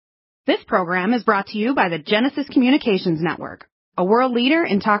This program is brought to you by the Genesis Communications Network, a world leader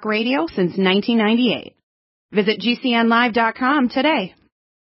in talk radio since 1998. Visit GCNlive.com today.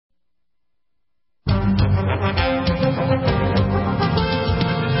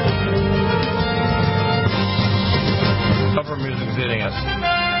 Cover music is hitting us.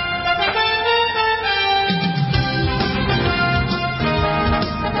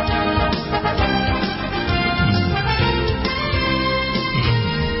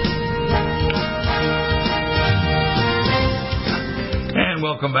 And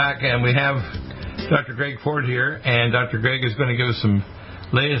welcome back, and we have Dr. Drgregford here, and Dr. Greg is going to give us some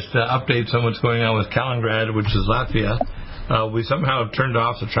latest updates on what's going on with Kaliningrad, which is Latvia. We somehow turned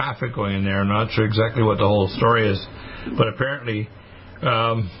off the traffic going in there. I'm not sure exactly what the whole story is, but apparently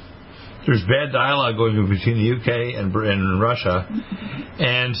there's bad dialogue going on between the UK and Russia,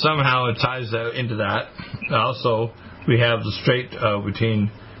 and somehow it ties into that. Also, we have the strait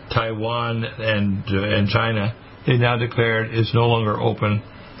between Taiwan and China. They now declared it's no longer open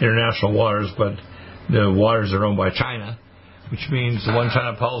international waters, but the waters are owned by China, which means the one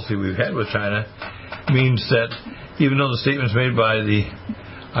China policy we've had with China means that even though the statements made by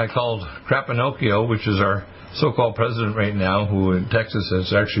I called Crapinocchio, which is our so-called president right now, who in Texas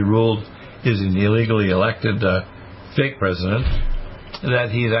has actually ruled is an illegally elected fake president, that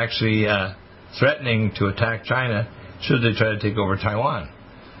he's actually threatening to attack China should they try to take over Taiwan.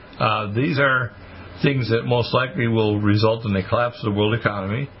 These are things that most likely will result in the collapse of the world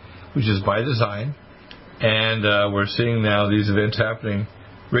economy, which is by design. And we're seeing now these events happening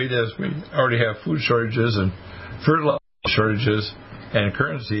right as we already have food shortages and fertilizer shortages and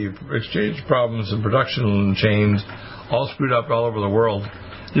currency exchange problems and production chains all screwed up all over the world.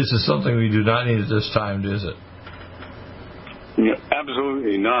 This is something we do not need at this time, is it? Yeah,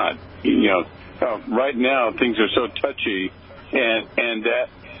 absolutely not. Right now things are so touchy,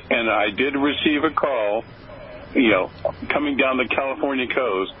 and I did receive a call, coming down the California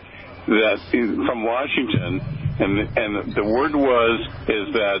coast from Washington, and the word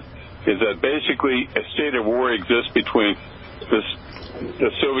is that basically a state of war exists between the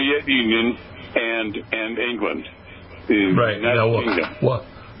Soviet Union and England. Right. Now,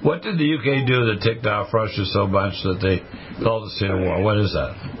 what did the UK do that ticked off Russia so much that they called a state of war? What is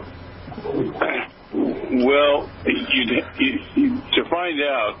that? Well, to find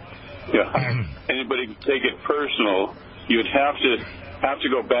out, anybody can take it personal. You'd have to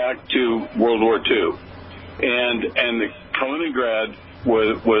go back to World War II, and the Kaliningrad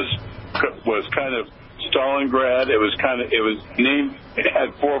was kind of Stalingrad. It was named. It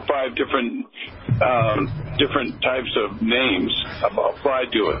had 4 or 5 different types of names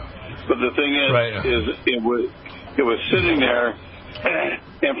applied to it. But the thing is it was sitting there.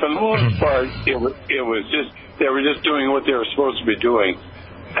 And for the most part, it was just they were just doing what they were supposed to be doing,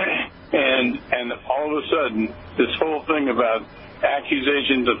 and all of a sudden, this whole thing about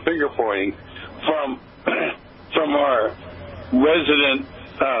accusations of finger pointing from our resident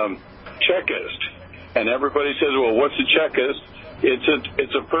Chekist, and everybody says, "Well, what's a Chekist?"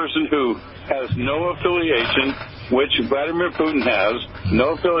 It's a person who has no affiliation, which Vladimir Putin has,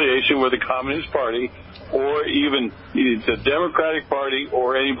 no affiliation with the Communist Party or even the Democratic Party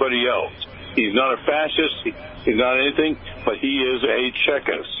or anybody else. He's not a fascist, he's not anything, but he is a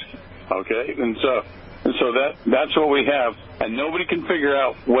Chekist. Okay? And so that's what we have, and nobody can figure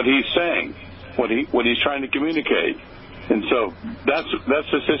out what he's saying, what he's trying to communicate. And so that's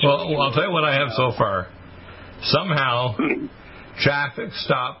the situation. Well, I'll tell you what I have so far. Somehow traffic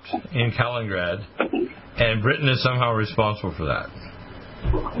stopped in Kaliningrad, and Britain is somehow responsible for that.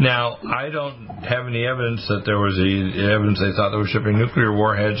 Now, I don't have any evidence that there was evidence they thought they were shipping nuclear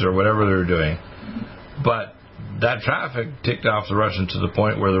warheads or whatever they were doing. But that traffic ticked off the Russians to the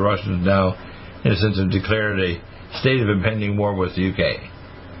point where the Russians now, in a sense, have declared a state of impending war with the UK.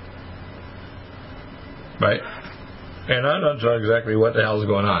 Right? And I'm not sure exactly what the hell is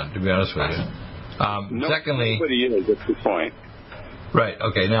going on, to be honest with you. Secondly... Nobody is, that's the point. Right,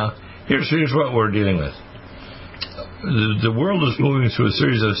 okay, now, here's what we're dealing with. The world is moving through a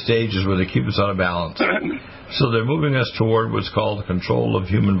series of stages where they keep us out of balance. So they're moving us toward what's called the control of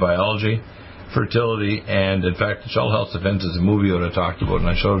human biology, fertility, and in fact, the Child Health Defense is a movie that I talked about, and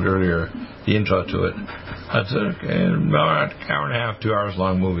I showed earlier the intro to it. That's an hour and a half, 2 hours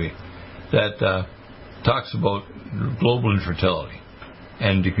long movie that talks about global infertility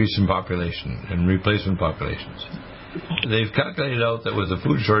and decrease in population and replacement populations. They've calculated out that with the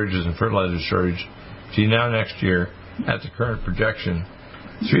food shortages and fertilizer shortage, now next year, at the current projection,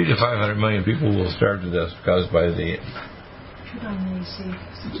 300 to 500 million people will starve to death caused by the...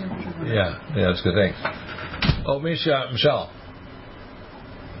 Yeah, that's good, thanks. Oh, Michelle.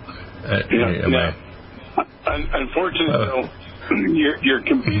 Unfortunately, though, you're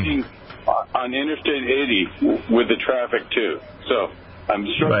competing on Interstate 80 with the traffic too. So I'm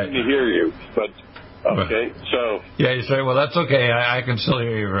struggling to hear you. But okay, so yeah, you say, well, that's okay. I can still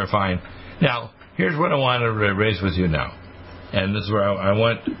hear you very fine. Now, here's what I want to raise with you now, and this is where I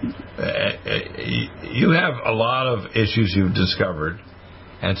want. You have a lot of issues you've discovered,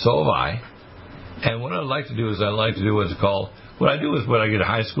 and so have I. And what I'd like to do is what I do is when I get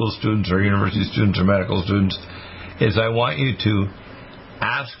high school students or university students or medical students, is I want you to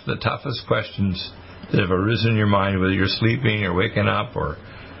ask the toughest questions that have arisen in your mind, whether you're sleeping or waking up or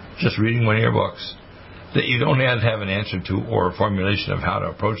just reading one of your books, that you don't have an answer to or a formulation of how to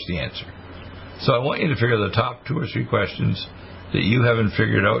approach the answer. So I want you to figure the top 2 or 3 questions that you haven't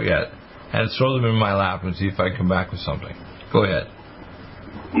figured out yet and throw them in my lap and see if I can come back with something. Go ahead.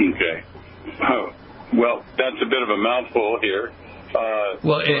 Okay. Well, that's a bit of a mouthful here.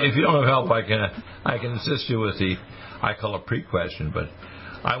 Well, if you don't have help, I can assist you with I call it pre-question, but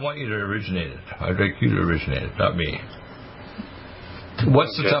I want you to originate it. I'd like you to originate it, not me.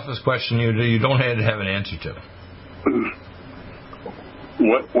 What's the toughest question you don't have an answer to?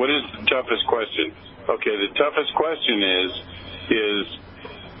 What is the toughest question? Okay, the toughest question is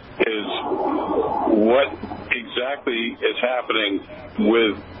what exactly is happening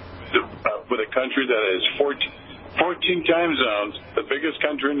with a country that has 14 time zones, the biggest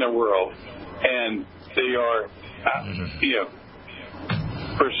country in the world, and they are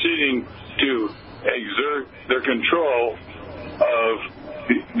proceeding to exert their control of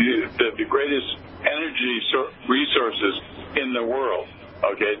the greatest energy resources in the world.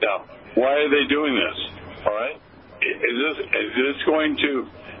 Okay, now, why are they doing this? All right, is this going to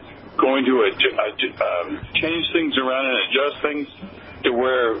change things around and adjust things to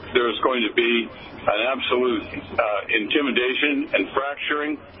where there's going to be an absolute intimidation and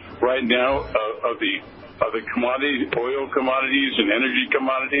fracturing right now of the commodity, oil commodities and energy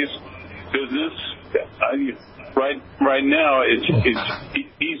commodities business? Right now, it's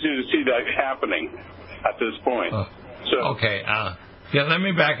easy to see that happening at this point. Okay. Let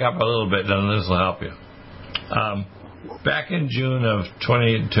me back up a little bit, then this will help you. Back in June of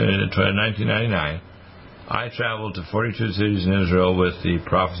 1999, I traveled to 42 cities in Israel with the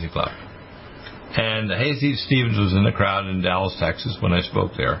Prophecy Club. And Hayes Stevens was in the crowd in Dallas, Texas, when I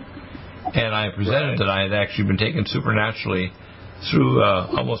spoke there. And I presented that I had actually been taken supernaturally through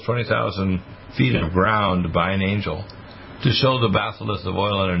almost 20,000 feet of ground by an angel to show the batholith of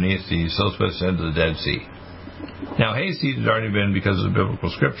oil underneath the southwest end of the Dead Sea. Now, Hayseed had already been, because of the biblical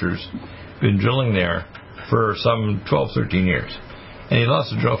scriptures, been drilling there for some 12, 13 years. And he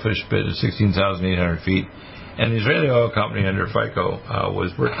lost a drillfish bit at 16,800 feet. And the Israeli oil company under FICO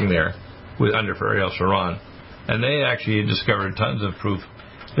was working there under Ariel Sharon. And they actually discovered tons of proof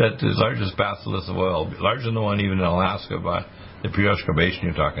that the largest batholith of oil, larger than the one even in Alaska by the Prioshka Basin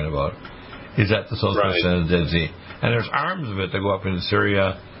you're talking about, is at the southwest end of the Dead Sea. And there's arms of it that go up into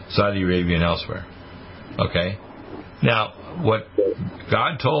Syria, Saudi Arabia, and elsewhere. Okay? Now, what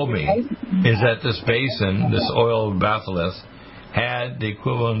God told me is that this basin, this oil batholith, had the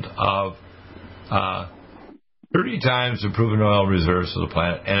equivalent of 30 times the proven oil reserves of the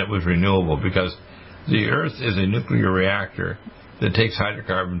planet, and it was renewable because the Earth is a nuclear reactor that takes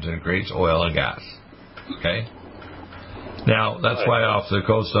hydrocarbons and creates oil and gas. Okay? Now, that's why off the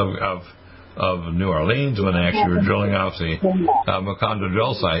coast of New Orleans, when they actually were drilling off the Macondo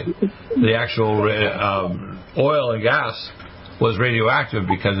drill site, the actual oil and gas was radioactive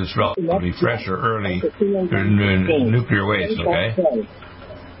because it's relatively fresh or early nuclear waste. Okay.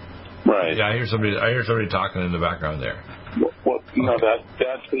 Right. Yeah, I hear somebody talking in the background there. Well, no,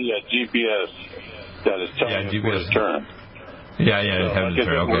 that's the GPS that is telling us where to turn. Yeah, it has to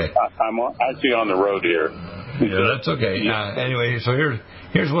turn. Okay. I'm actually on the road here. Yeah, that's okay. Anyway, so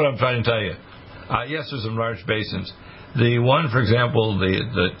here's what I'm trying to tell you. Yes, there's some large basins. The one, for example,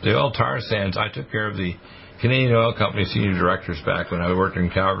 the oil tar sands, I took care of the Canadian Oil Company senior directors back when I worked in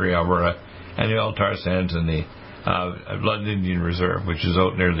Calgary, Alberta, and the oil tar sands in the Blood Indian Reserve, which is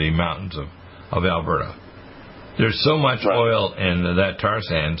out near the mountains of Alberta. There's so much oil in that tar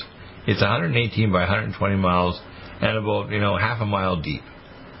sands, it's 118 by 120 miles and about, half a mile deep,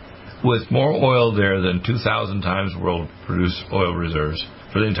 with more oil there than 2,000 times world produced oil reserves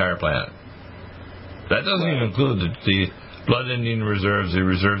for the entire planet. That doesn't even include the Blood Indian Reserves, the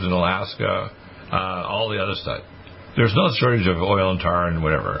reserves in Alaska, all the other stuff. There's no shortage of oil and tar and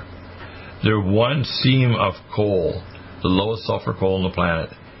whatever. There's one seam of coal, the lowest sulfur coal on the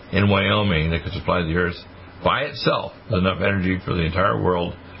planet, in Wyoming that could supply the Earth by itself with enough energy for the entire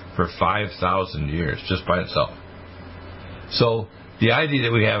world for 5,000 years, just by itself. So the idea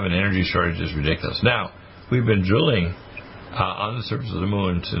that we have an energy shortage is ridiculous. Now, we've been drilling on the surface of the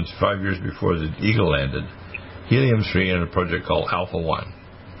moon since 5 years before the Eagle landed, helium-3 in a project called Alpha-1.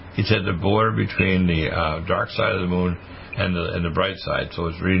 It's at the border between the dark side of the moon and the bright side, so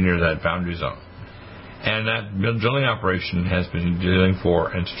it's really near that boundary zone. And that drilling operation has been drilling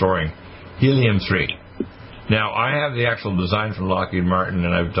for and storing helium-3. Now, I have the actual design from Lockheed Martin,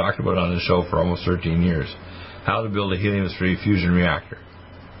 and I've talked about it on the show for almost 13 years, how to build a helium-3 fusion reactor,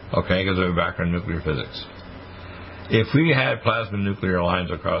 okay, because I have a background in nuclear physics. If we had plasma nuclear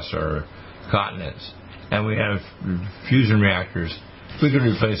lines across our continents, and we have fusion reactors, we could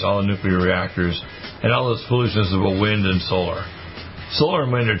replace all the nuclear reactors and all this foolishness about wind and solar. Solar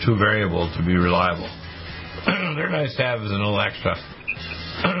and wind are too variable to be reliable. They're nice to have as an little extra,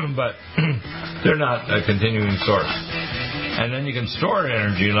 but they're not a continuing source. And then you can store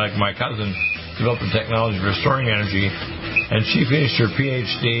energy, like my cousin developed a technology for storing energy, and she finished her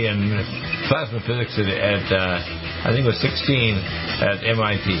PhD in plasma physics at I think it was 16 at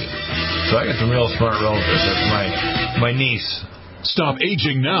MIT. So I got some real smart relatives. That's my niece. Stop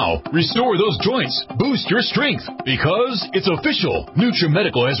aging now. Restore those joints. Boost your strength. Because it's official.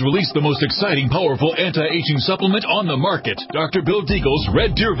 NutriMedical has released the most exciting, powerful anti-aging supplement on the market. Dr. Bill Deagle's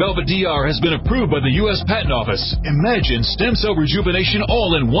Red Deer Velvet DR has been approved by the U.S. Patent Office. Imagine stem cell rejuvenation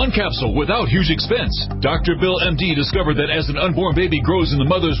all in one capsule without huge expense. Dr. Bill MD discovered that as an unborn baby grows in the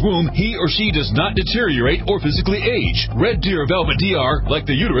mother's womb, he or she does not deteriorate or physically age. Red Deer Velvet DR, like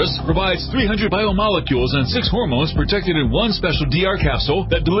the uterus, provides 300 biomolecules and 6 hormones protected in one special DR capsule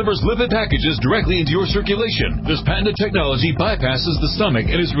that delivers lipid packages directly into your circulation. This patented technology bypasses the stomach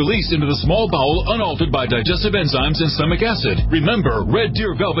and is released into the small bowel unaltered by digestive enzymes and stomach acid. Remember, Red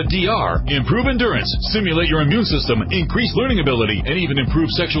Deer Velvet DR. Improve endurance, stimulate your immune system, increase learning ability, and even improve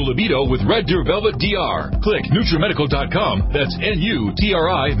sexual libido with Red Deer Velvet DR. Click NutriMedical.com, that's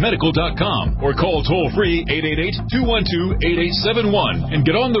NUTRI medical.com, or call toll-free 888-212-8871 and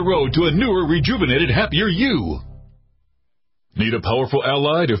get on the road to a newer, rejuvenated, happier you. Need a powerful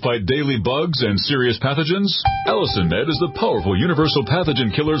ally to fight daily bugs and serious pathogens? AllicinMed is the powerful universal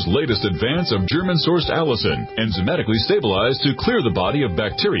pathogen killer's latest advance of German-sourced allicin, enzymatically stabilized to clear the body of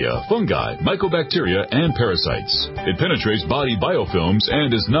bacteria, fungi, mycobacteria, and parasites. It penetrates body biofilms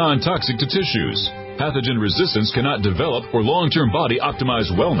and is non-toxic to tissues. Pathogen resistance cannot develop for long-term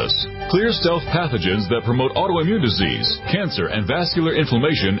body-optimized wellness. Clear stealth pathogens that promote autoimmune disease, cancer, and vascular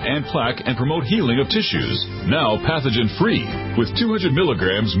inflammation and plaque and promote healing of tissues. Now pathogen-free. With 200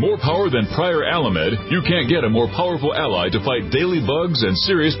 milligrams more power than prior Alamed, you can't get a more powerful ally to fight daily bugs and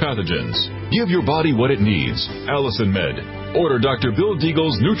serious pathogens. Give your body what it needs. AllicinMed. Order Dr. Bill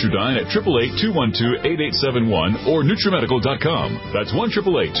Deagle's Nutridyne at 888-212-8871 or NutriMedical.com. That's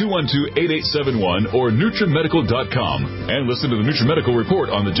 1-888-212-8871 or NutriMedical.com. And listen to the NutriMedical Report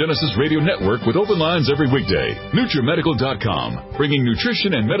on the Genesis Radio Network with open lines every weekday. NutriMedical.com, bringing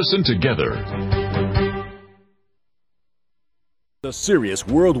nutrition and medicine together. A serious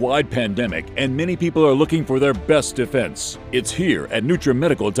worldwide pandemic, and many people are looking for their best defense. It's here at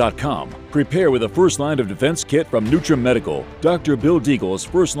NutriMedical.com. Prepare with a first line of defense kit from NutriMedical. Dr. Bill Deagle's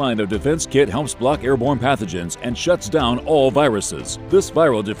first line of defense kit helps block airborne pathogens and shuts down all viruses. This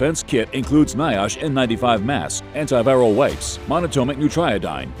viral defense kit includes NIOSH N95 mask, antiviral wipes, monatomic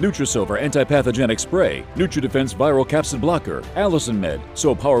Nutriodine, Nutrisilver antipathogenic spray, NutriDefense viral capsid blocker, AllicinMed,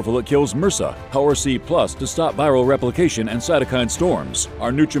 so powerful it kills MRSA, Power C Plus to stop viral replication and cytokine storms.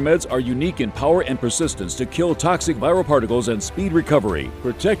 Our NutriMeds are unique in power and persistence to kill toxic viral particles and speed recovery.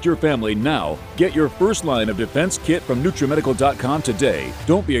 Protect your family now. Get your first line of defense kit from NutriMedical.com today.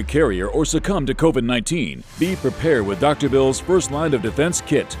 Don't be a carrier or succumb to COVID-19. Be prepared with Dr. Bill's first line of defense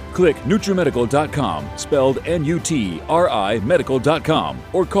kit. Click NutriMedical.com, spelled N-U-T-R-I medical.com,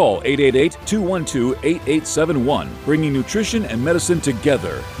 or call 888-212-8871, bringing nutrition and medicine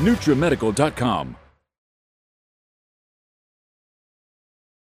together. NutriMedical.com.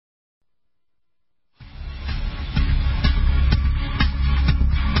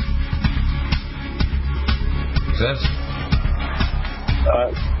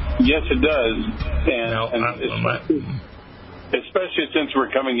 Yes, it does. Especially since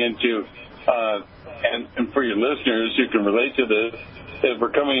we're coming into, and for your listeners who can relate to this, is we're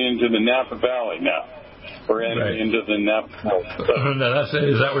coming into the Napa Valley now. We're entering into the Napa Valley.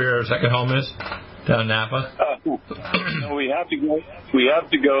 Is that where your second home is? Down Napa? No, we have to go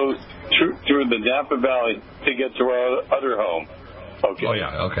through the Napa Valley to get to our other home. Okay. Oh,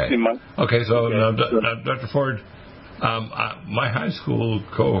 yeah, okay. Okay, so Dr. Ford, my high school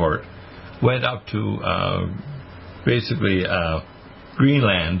cohort went up to basically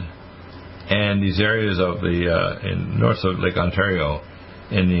Greenland and these areas of in north of Lake Ontario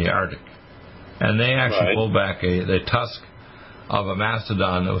in the Arctic. And they actually pulled back the tusk of a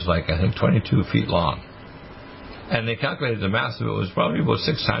mastodon that was like, I think, 22 feet long. And they calculated the mass of it was probably about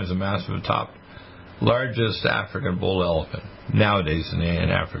 6 times the mass of the top largest African bull elephant nowadays in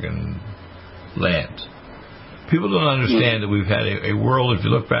African lands. People don't understand that we've had a world, if you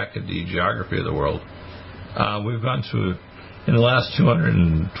look back at the geography of the world, we've gone through, in the last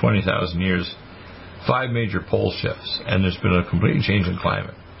 220,000 years, 5 major pole shifts, and there's been a complete change in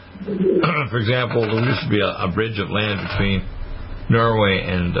climate. For example, there used to be a bridge of land between Norway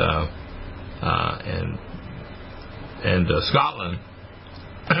and Scotland,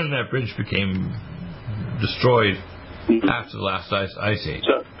 and that bridge became destroyed after the last ice age.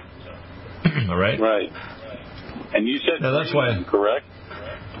 All right? Right. And you said now, that's Greenland, why, correct?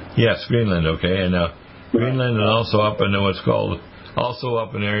 Yes, Greenland, okay. And Greenland and also up in what's called, also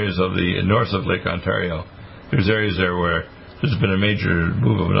up in areas of the north of Lake Ontario. There's areas there where there's been a major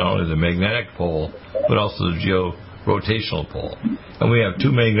move of not only the magnetic pole, but also the geo-rotational pole. And we have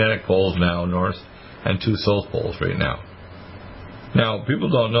 2 magnetic poles now, north, and 2 south poles right now. Now, people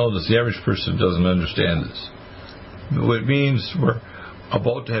don't know this. The average person doesn't understand this. It means we're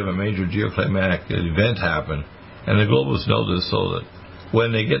about to have a major geoclimatic event happen, and the globalists know this, so that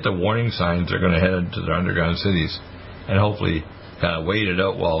when they get the warning signs, they're going to head into their underground cities and hopefully kind of wait it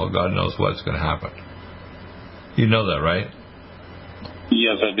out while God knows what's going to happen. You know that, right?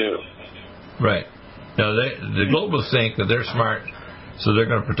 Yes, I do. Right. Now, the globalists think that they're smart, so they're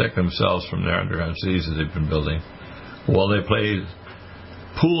going to protect themselves from their underground cities that they've been building, while they play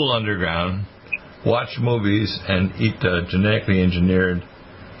pool underground, watch movies, and eat genetically engineered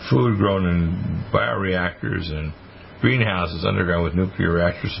food grown in bioreactors and greenhouses underground with nuclear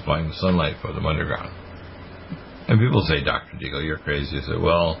reactors supplying the sunlight for them underground. And people say, Dr. Deagle, you're crazy. I say,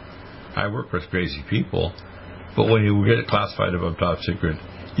 well, I work with crazy people, but when you get it classified above top secret,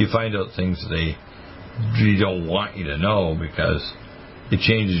 you find out things that they really don't want you to know, because it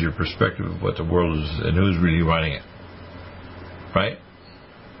changes your perspective of what the world is and who's really running it. Right?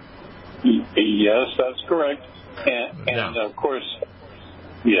 Yes, that's correct. And of course,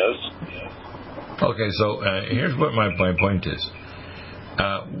 yes. Okay, so here's what my point is.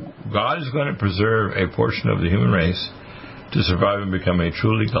 God is going to preserve a portion of the human race to survive and become a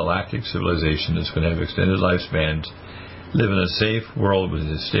truly galactic civilization that's going to have extended lifespans, live in a safe world with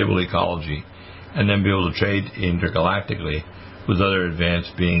a stable ecology, and then be able to trade intergalactically with other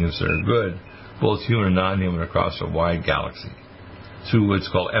advanced beings that are good, both human and non-human, across a wide galaxy, through what's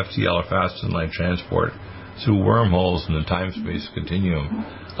called FTL, or fast and light transport, through wormholes in the time-space continuum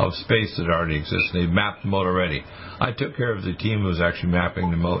of space that already exists. They've mapped them out already. I took care of the team who was actually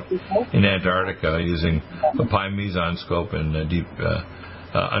mapping them out in Antarctica using the Pi Meson scope and deep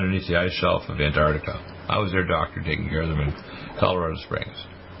underneath the ice shelf of Antarctica. I was their doctor taking care of them in Colorado Springs.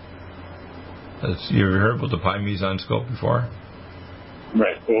 You ever heard about the Pi Meson scope before?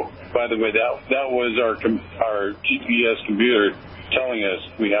 Right. Well, by the way, that was our GPS computer telling us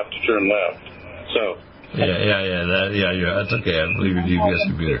we have to turn left. So. That's okay. I believe your GPS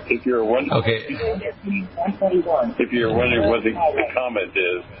computer. If you're wondering, if you're wondering what the comment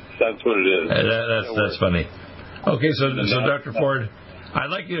is, that's what it is. That's funny. Okay, so Dr. Ford, I'd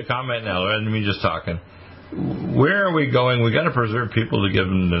like you to comment now, rather than me just talking. Where are we going? We got to preserve people to give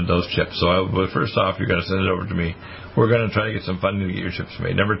them those chips. So, first off, you got to send it over to me. We're going to try to get some funding to get your chips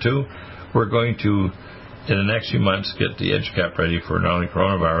made. Number 2, we're going to, in the next few months, get the EduCap ready for not only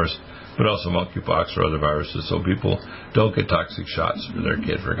coronavirus, but also monkeypox or other viruses, so people don't get toxic shots for their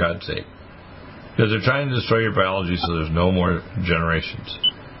kid, for God's sake. Because they're trying to destroy your biology so there's no more generations.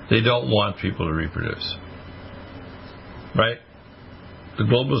 They don't want people to reproduce. Right? The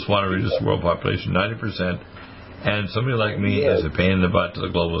globalists want to reduce the world population 90%, and somebody like me is a pain in the butt to the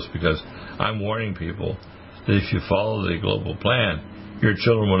globalists, because I'm warning people that if you follow the global plan, your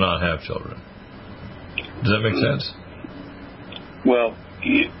children will not have children. Does that make sense? Well,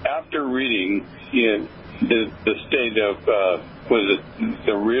 after reading the state of, was it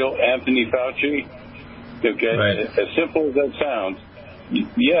the real Anthony Fauci? Okay, right. As simple as that sounds,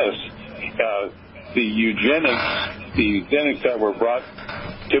 yes, the eugenics that were brought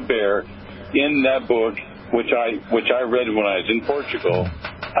to bear in that book, which I read when I was in Portugal,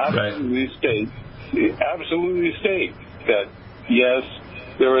 absolutely state that yes,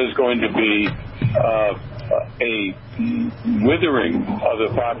 there is going to be a withering of the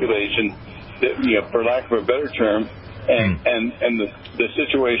population, for lack of a better term, and the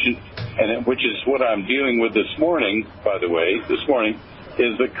situation, which is what I'm dealing with this morning, by the way,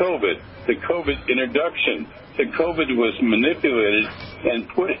 is the COVID introduction. the COVID was manipulated and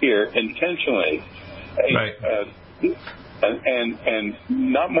put here intentionally. Right. And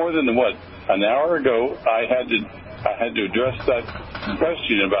not more than an hour ago, I had to address that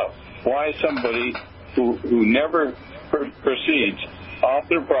question about why somebody who never proceeds off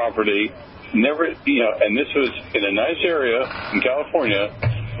their property, never, and this was in a nice area in California,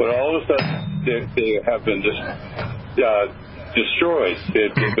 but all of a sudden they have been destroyed.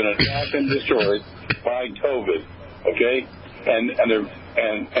 They've been attacked and destroyed by COVID. Okay, and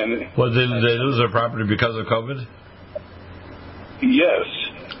well, did they lose their property because of COVID? Yes,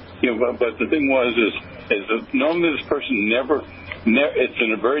 but the thing is that normally this person never. It's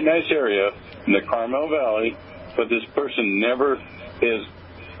in a very nice area in the Carmel Valley, but this person never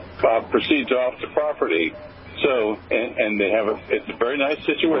proceeds off the property. So, and they have it's a very nice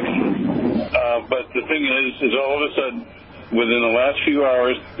situation. But the thing is all of a sudden, within the last few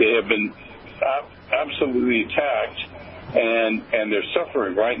hours, they have been absolutely attacked, and they're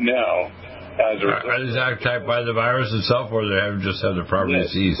suffering right now. As a result. Are they attacked by the virus itself, or they just have the property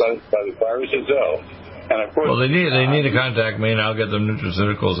seized? By the virus itself. And of course, well, they need to contact me, and I'll get them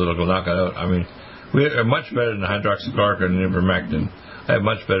nutraceuticals that'll knock it out. I mean, we are much better than hydroxychloroquine and ivermectin. I have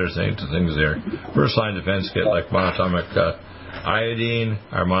much better things there. First line defense kit like monatomic iodine,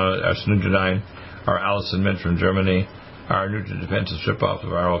 our Snutridine, our Allicin Mint from Germany, our Nutri-Defensive strip off the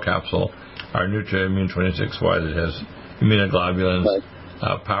viral capsule, our Nutri-Immune 26Y that has immunoglobulins,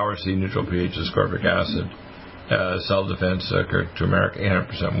 Power C neutral pH ascorbic acid, cell defense turmeric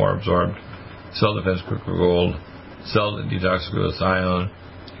 800% more absorbed, cell defense quicker gold, cell detoxiglycoside,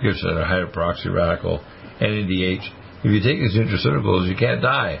 gives it a hydroperoxy radical, NADH. If you take these nutraceuticals, you can't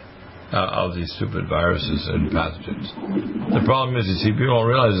die of these stupid viruses and pathogens. The problem is, people don't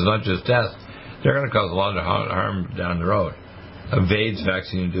realize it's not just death. They're going to cause a lot of harm down the road. AIDS,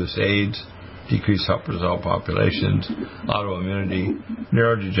 vaccine-induced AIDS, decreased helper cell populations, autoimmunity,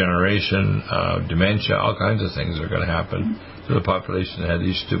 neurodegeneration, dementia, all kinds of things are going to happen to the population that had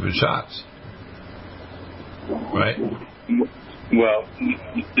these stupid shots. Right? Well,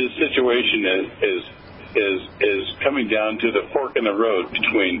 this situation is coming down to the fork in the road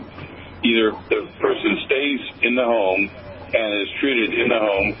between either the person stays in the home and is treated in the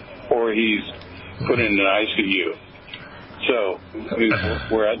home, or he's put in an ICU. So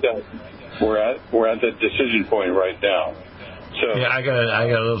we're at that decision point right now. So yeah, I got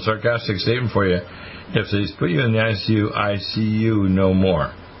a little sarcastic statement for you. If they put you in the ICU, I see you no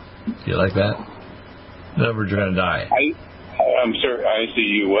more. Do you like that? In other words, you're going to die. I'm sorry.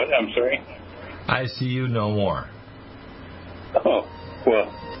 ICU what? I'm sorry. I see you no more. Oh, well.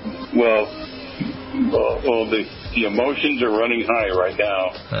 The emotions are running high right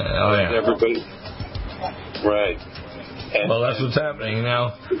now. Oh yeah. Everybody. Right. Well, that's what's happening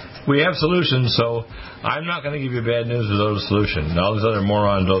now. We have solutions, so I'm not going to give you bad news without a solution. And all these other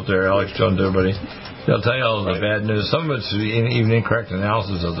morons out there, Alex Jones, everybody, they'll tell you all the bad news. Some of it's even incorrect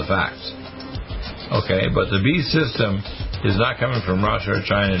analysis of the facts. Okay, but the beast system is not coming from Russia or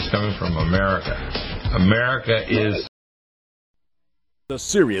China. It's coming from America. America is a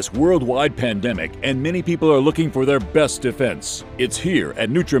serious worldwide pandemic, and many people are looking for their best defense. It's here at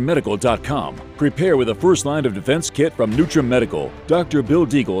NutriMedical.com. Prepare with a first line of defense kit from NutriMedical. Dr. Bill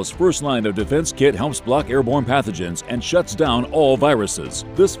Deagle's first line of defense kit helps block airborne pathogens and shuts down all viruses.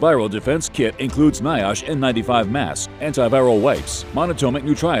 This viral defense kit includes NIOSH N95 masks, antiviral wipes, monatomic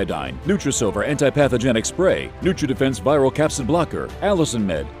Nutriodine, Nutrisilver antipathogenic spray, NutriDefense viral capsid blocker, Allicin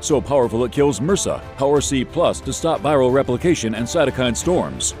Med, so powerful it kills MRSA, Power C Plus to stop viral replication and cytokine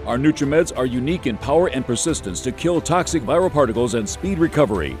storms. Our NutriMeds are unique in power and persistence to kill toxic viral particles and speed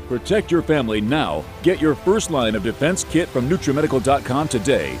recovery. Protect your family now. Get your first line of defense kit from NutriMedical.com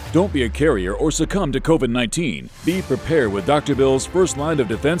today. Don't be a carrier or succumb to COVID-19. Be prepared with Dr. Bill's first line of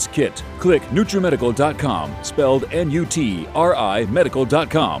defense kit. Click NutriMedical.com, spelled N-U-T-R-I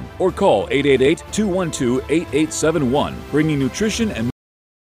Medical.com, or call 888-212-8871, bringing nutrition and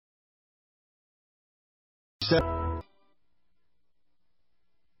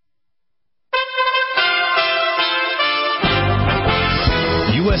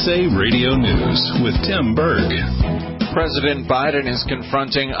USA Radio News with Tim Berg. President Biden is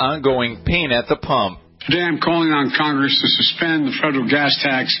confronting ongoing pain at the pump. Today I'm calling on Congress to suspend the federal gas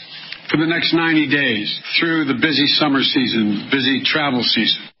tax for the next 90 days through the busy summer season, busy travel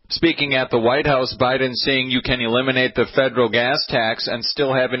season. Speaking at the White House, Biden saying you can eliminate the federal gas tax and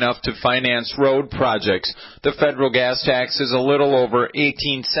still have enough to finance road projects. The federal gas tax is a little over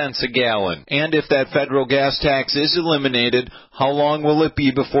 18 cents a gallon. And if that federal gas tax is eliminated, how long will it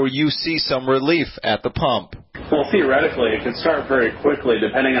be before you see some relief at the pump? Well, theoretically, it could start very quickly,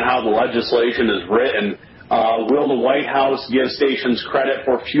 depending on how the legislation is written. Will the White House give stations credit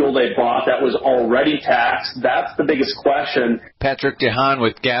for fuel they bought that was already taxed? That's the biggest question. Patrick DeHaan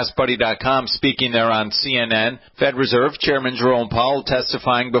with GasBuddy.com speaking there on CNN. Fed Reserve Chairman Jerome Powell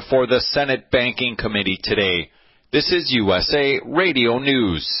testifying before the Senate Banking Committee today. This is USA Radio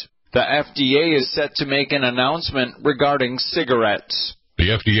News. The FDA is set to make an announcement regarding cigarettes. The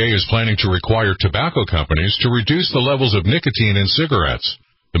FDA is planning to require tobacco companies to reduce the levels of nicotine in cigarettes.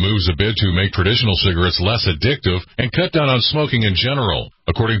 The move's a bid to make traditional cigarettes less addictive and cut down on smoking in general.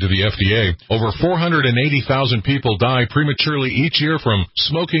 According to the FDA, over 480,000 people die prematurely each year from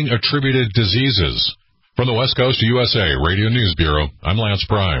smoking-attributed diseases. From the West Coast USA Radio News Bureau, I'm Lance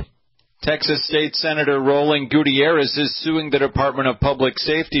Pry. Texas State Senator Roland Gutierrez is suing the Department of Public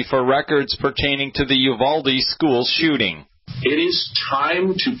Safety for records pertaining to the Uvalde school shooting. It is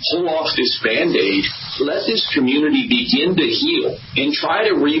time to pull off this Band-Aid, let this community begin to heal, and try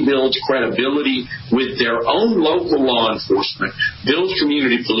to rebuild credibility with their own local law enforcement, build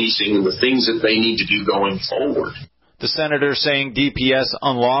community policing and the things that they need to do going forward. The senator saying DPS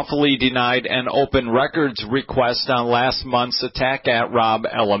unlawfully denied an open records request on last month's attack at Robb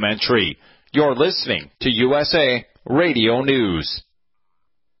Elementary. You're listening to USA Radio News.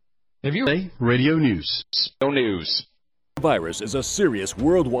 Radio News. Virus is a serious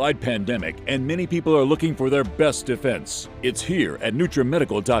worldwide pandemic, and many people are looking for their best defense. It's here at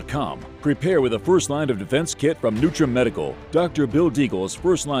NUTRIMEDICAL.com. Prepare with a first line of defense kit from NutriMedical. Dr. Bill Deagle's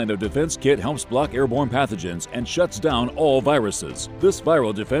first line of defense kit helps block airborne pathogens and shuts down all viruses. This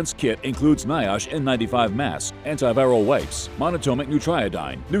viral defense kit includes NIOSH N95 mask, antiviral wipes, monatomic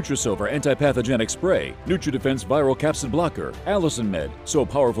nutriodine, Nutrisilver antipathogenic spray, NutriDefense viral capsid blocker, Allison Med, so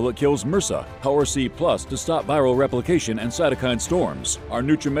powerful it kills MRSA, Power C Plus to stop viral replication and cytokine storms. Our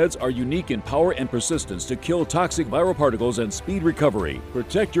NutriMeds are unique in power and persistence to kill toxic viral particles and speed recovery.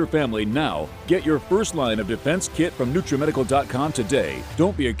 Protect your family now. Get your first line of defense kit from NutriMedical.com today.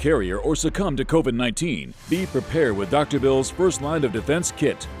 Don't be a carrier or succumb to COVID-19. Be prepared with Dr. Bill's first line of defense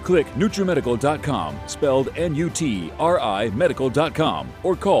kit. Click NutriMedical.com, spelled N-U-T-R-I Medical.com,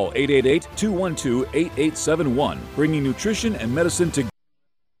 or call 888-212-8871, bringing nutrition and medicine together.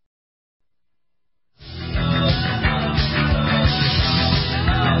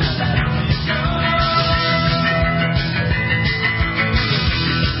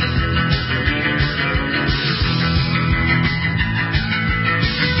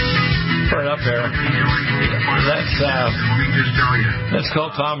 Let's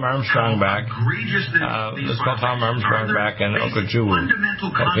call Tom Armstrong back. Let's call Tom Armstrong back and Okochukwu.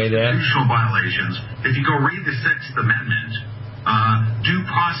 Okay, Dan? Constitutional violations. If you go read the Sixth Amendment, due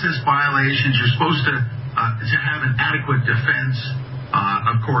process violations, you're supposed to have an adequate defense,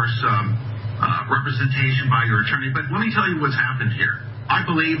 of course, representation by your attorney. But let me tell you what's happened here. I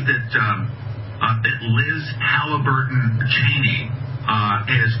believe that Liz Halliburton Cheney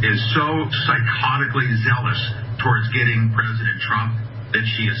is so psychotically zealous towards getting President Trump that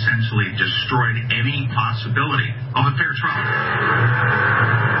she essentially destroyed any possibility of a fair trial.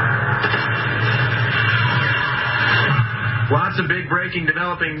 Lots of big breaking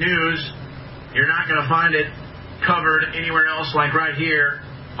developing news. You're not going to find it covered anywhere else like right here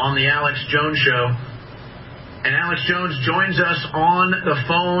on the Alex Jones Show. And Alex Jones joins us on the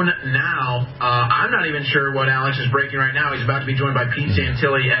phone now. I'm not even sure what Alex is breaking right now. He's about to be joined by Pete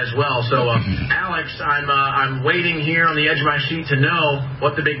Santilli as well. So, Alex, I'm waiting here on the edge of my seat to know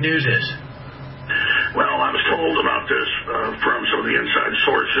what the big news is. Well, I was told about this from some of the inside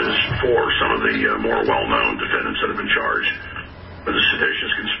sources for some of the more well-known defendants that have been charged with the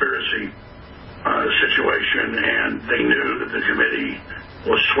seditious conspiracy situation, and they knew that the committee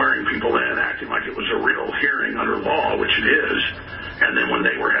was swearing people in, acting like it was a real hearing under law, which it is. And then when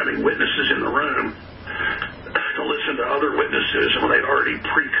they were having witnesses in the room to listen to other witnesses, and when they'd already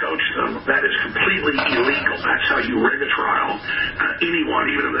pre-coached them, that is completely illegal. That's how you rig a trial. Anyone,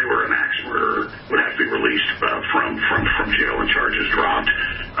 even if they were an axe murderer, would have to be released from jail and charges dropped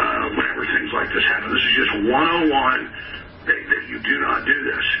whenever things like this happen. This is just 101 that you do not do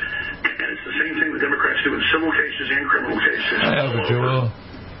this. And it's the same thing the Democrats do in civil cases and criminal cases all over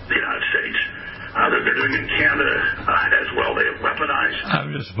the United States. That they're doing in Canada as well. They have weaponized. I'm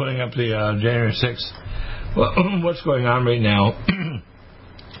just putting up the January 6th. Well, what's going on right now,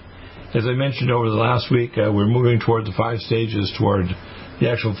 as I mentioned over the last week, we're moving toward the 5 stages toward the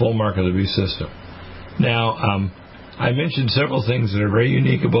actual full mark of the beast system. Now, I mentioned several things that are very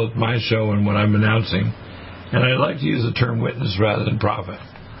unique about my show and what I'm announcing, and I'd like to use the term witness rather than prophet.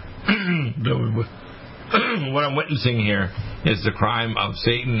 What I'm witnessing here is the crime of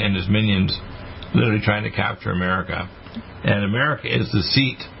Satan and his minions literally trying to capture America. And America is the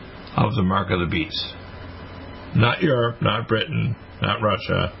seat of the mark of the beast. Not Europe, not Britain, not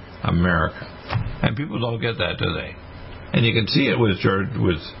Russia, America. And people don't get that, do they? And you can see it with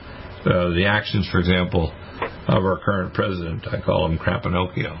the actions, for example, of our current president. I call him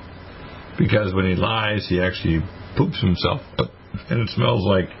Crapanocchio. Because when he lies, he actually poops himself, and it smells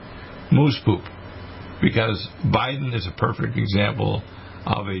like moose poop. Because Biden is a perfect example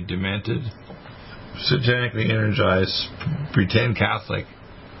of a demented, satanically energized, pretend Catholic,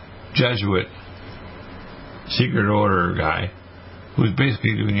 Jesuit, secret order guy who's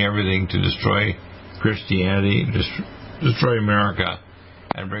basically doing everything to destroy Christianity, destroy America,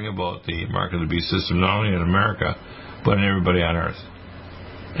 and bring about the mark of the beast system, not only in America, but in everybody on Earth.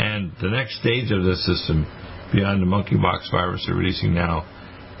 And the next stage of this system, beyond the monkeypox virus they're releasing now,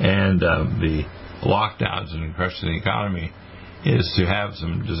 and the lockdowns and crushing the economy, is to have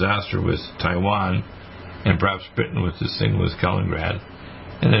some disaster with Taiwan, and perhaps Britain with this thing with Kaliningrad,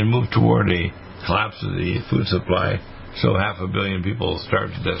 and then move toward a collapse of the food supply, so 500 million people starve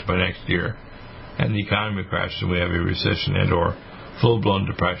to death by next year, and the economy crashes and we have a recession and or full-blown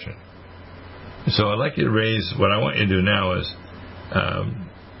depression. So I'd like you to raise, what I want you to do now is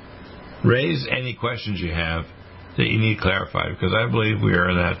raise any questions you have that you need clarified, because I believe we are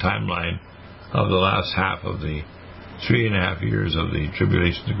in that timeline of the last half of the 3.5 years of the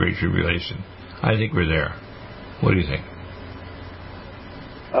tribulation, the Great Tribulation. I think we're there. What do you think?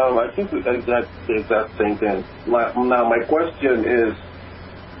 I think the exact same thing. Now, my question is,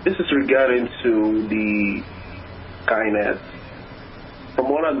 this is regarding to the Skynet. From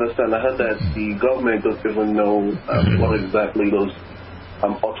what I understand, I heard that the government doesn't even know what exactly those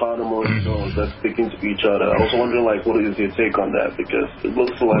autonomous drones are speaking to each other. I was wondering, like, what is your take on that? Because it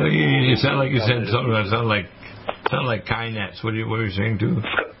looks like... Well, you sound like you said something that sounded like Kynets. What are you saying, too?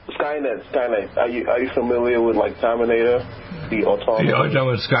 Skynet. Are you familiar with, like, Terminator? The autonomous... You're talking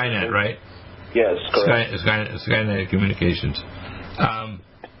about Skynet, right? Yes, correct. Skynet Communications.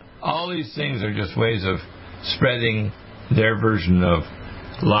 All these things are just ways of spreading their version of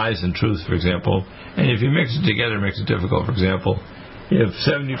lies and truth, for example. And if you mix it together, it makes it difficult. For example, if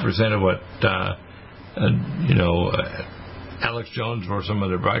 70% of what Alex Jones or some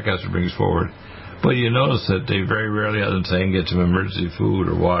other broadcaster brings forward, but you notice that they very rarely, other than saying get some emergency food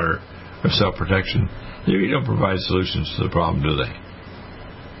or water or self-protection, they really don't provide solutions to the problem, do they?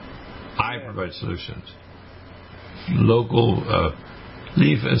 I provide solutions. Local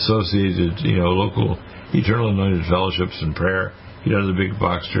leaf-associated, local eternal anointed fellowships and prayer. Get out of the big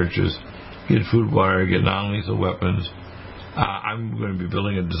box churches. Get food, water. Get non-lethal weapons. I'm going to be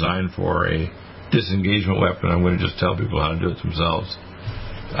building a design for a disengagement weapon. I'm going to just tell people how to do it themselves,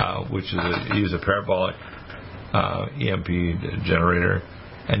 which is use a parabolic EMP generator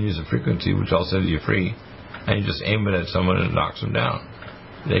and use a frequency, which I'll send you free, and you just aim it at someone and it knocks them down.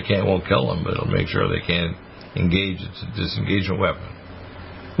 Won't kill them, but it'll make sure they can't engage. It's a disengagement weapon.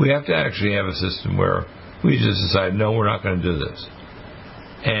 We have to actually have a system where we just decide, no, we're not going to do this.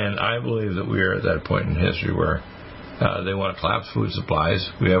 And I believe that we are at that point in history where they want to collapse food supplies.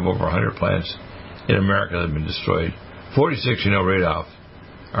 We have over 100 plants in America that have been destroyed. 46, right off,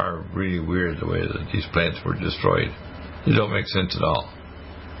 are really weird the way that these plants were destroyed. They don't make sense at all.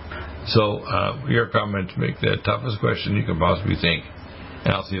 So your comment to make the toughest question you can possibly think,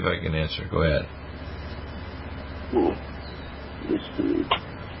 and I'll see if I can answer. Go ahead.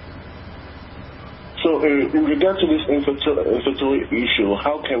 So in regard to this infertility issue,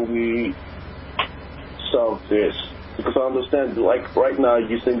 how can we solve this? Because I understand, like, right now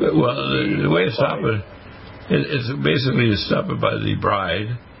you think that... Well, the way to stop it is basically to stop it by the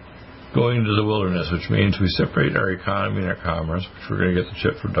bride going into the wilderness, which means we separate our economy and our commerce, which we're going to get the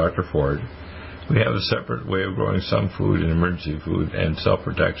chip from Dr. Ford. We have a separate way of growing some food and emergency food and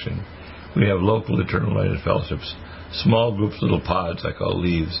self-protection. We have local eternal lighted fellowships, small groups, little pods I call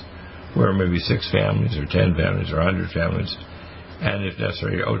leaves, where maybe 6 families or 10 families or 100 families, and if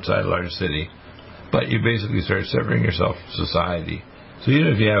necessary, outside a large city. But you basically start separating yourself from society. So even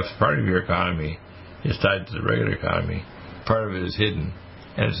if you have part of your economy is tied to the regular economy, part of it is hidden,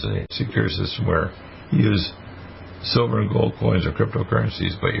 and it's a secure system where you use silver and gold coins or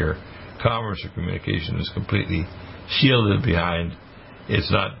cryptocurrencies, but your commerce or communication is completely shielded behind. It's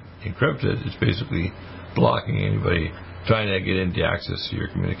not encrypted. It's basically blocking anybody trying to get into access to your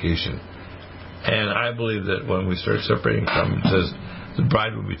communication. And I believe that when we start separating from, it says the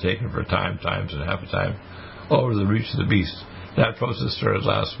bride will be taken for times and half a time over the reach of the beast. That process started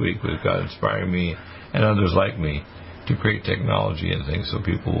last week with God inspiring me and others like me to create technology and things so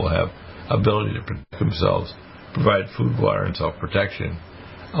people will have ability to protect themselves, provide food, water, and self-protection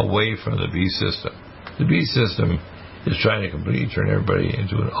away from the beast system. The beast system is trying to completely turn everybody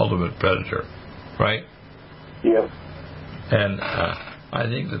into an ultimate predator, right? Yep. And I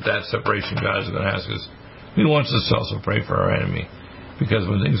think that separation God is going to ask us. He wants us to also pray for our enemy, because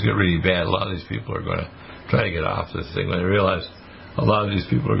when things get really bad, a lot of these people are going to try to get off this thing when they realize a lot of these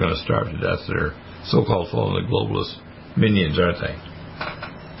people are going to starve to death. They're so-called fallen globalist minions, aren't they?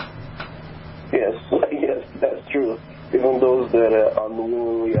 Yes, that's true. Even those that are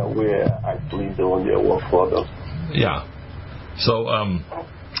unknowingly aware are actually doing their work for them. Yeah. So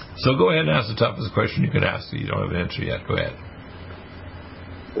go ahead and ask the toughest question you can ask that you don't have an answer yet. Go ahead.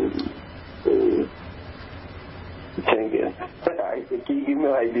 Can you give me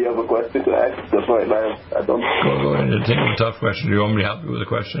an idea of a question to ask? That's right now. I don't. Go ahead and think of a tough question. Do you want me to help you with a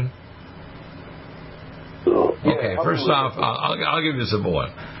question? Okay, first off, I'll give you a simple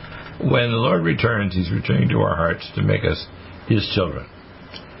one. When the Lord returns, He's returning to our hearts to make us His children.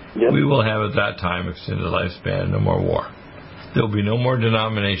 Yep. We will have at that time extended lifespan, no more war. There will be no more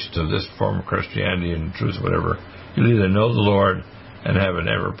denominations of this form of Christianity and truth, whatever. You'll either know the Lord and have an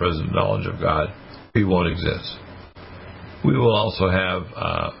ever-present knowledge of God. He won't exist. We will also have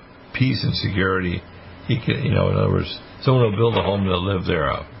peace and security. In other words, someone will build a home they'll live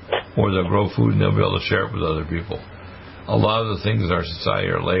thereof, or they'll grow food and they'll be able to share it with other people. A lot of the things in our society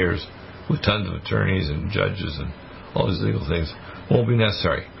are layers with tons of attorneys and judges and all these legal things won't be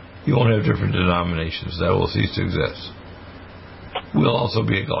necessary. You won't have different denominations. That will cease to exist. We'll also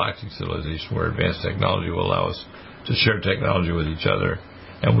be a galactic civilization where advanced technology will allow us to share technology with each other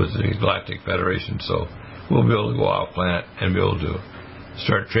and with the Galactic Federation. So we'll be able to go off planet and be able to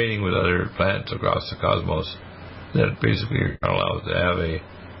start trading with other planets across the cosmos that basically are going to allow us to have a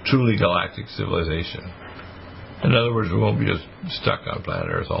truly galactic civilization. In other words, we won't be just stuck on planet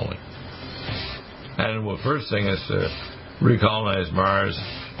Earth only. And the first thing is to recolonize Mars,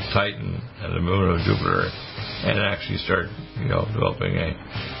 Titan, and the moon of Jupiter, and actually start, developing a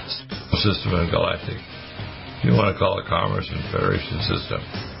system of galactic. You want to call it commerce and federation system.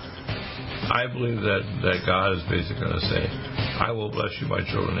 I believe that God is basically going to say, I will bless you, my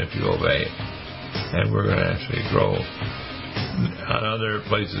children, if you obey. And we're going to actually grow on other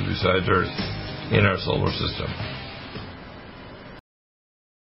places besides Earth in our solar system.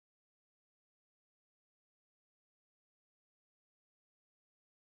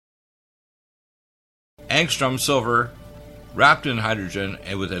 Angstrom silver wrapped in hydrogen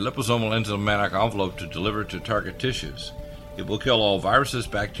and with a liposomal enzymatic envelope to deliver to target tissues. It will kill all viruses,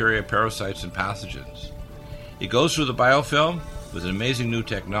 bacteria, parasites, and pathogens. It goes through the biofilm with an amazing new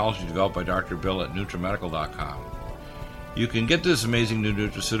technology developed by Dr. Bill at NUTRIMEDICAL.com. You can get this amazing new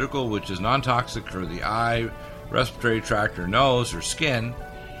nutraceutical, which is non-toxic for the eye, respiratory tract, or nose, or skin,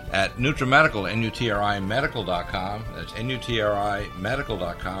 at NUTRIMEDICAL, NUTRIMEDICAL.com. That's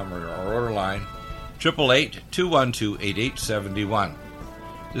NUTRIMEDICAL.com, or our order line 888-212-8871.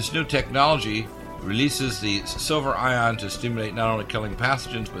 This new technology releases the silver ion to stimulate not only killing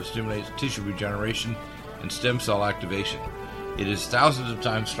pathogens, but stimulates tissue regeneration and stem cell activation. It is thousands of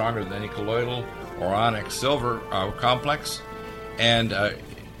times stronger than any colloidal or onyx silver complex, and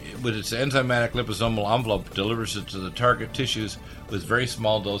with its enzymatic liposomal envelope, delivers it to the target tissues with very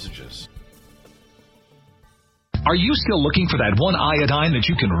small dosages. Are you still looking for that one iodine that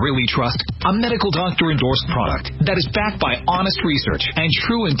you can really trust? A medical doctor endorsed product that is backed by honest research and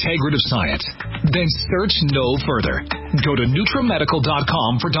true integrative science? Then search no further. Go to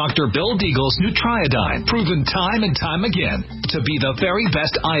NutriMedical.com for Dr. Bill Deagle's Nutriodine, proven time and time again to be the very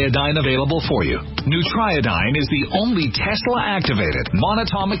best iodine available for you. Nutriodine is the only Tesla-activated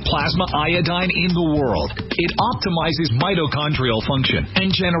monatomic plasma iodine in the world. It optimizes mitochondrial function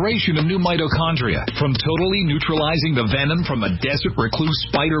and generation of new mitochondria, from totally neutralizing the venom from a desert recluse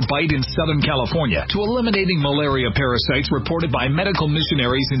spider bite in Southern California to eliminating malaria parasites reported by medical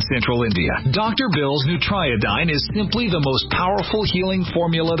missionaries in Central India. Dr. Bill's Nutriodine is simply the most powerful healing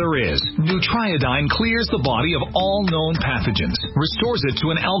formula there is. Nutriodine clears the body of all known pathogens, restores it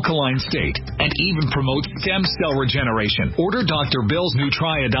to an alkaline state, and even promotes stem cell regeneration. Order Dr. Bill's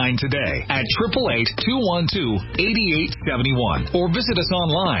Nutriodine today at 888-212-8871 or visit us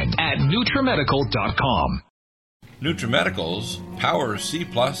online at NutriMedical.com. NutriMedical's Power C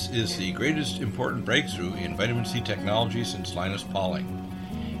Plus is the greatest important breakthrough in vitamin C technology since Linus Pauling.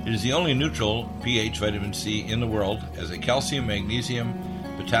 It is the only neutral pH vitamin C in the world as a calcium, magnesium,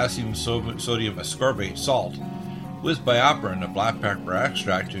 potassium, sodium ascorbate salt with bioperin, a black pepper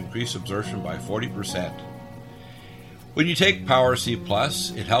extract, to increase absorption by 40%. When you take Power C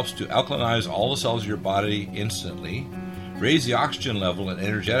Plus, it helps to alkalinize all the cells of your body instantly, raise the oxygen level and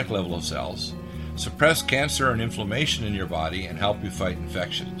energetic level of cells, suppress cancer and inflammation in your body, and help you fight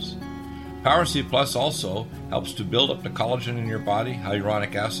infections. Power C Plus also helps to build up the collagen in your body,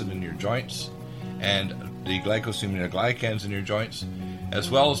 hyaluronic acid in your joints, and the glycosaminoglycans in your joints, as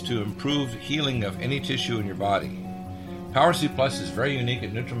well as to improve healing of any tissue in your body. Power C Plus is very unique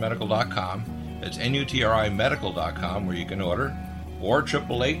at NutriMedical.com. It's NUTRIMEDICAL.com where you can order, or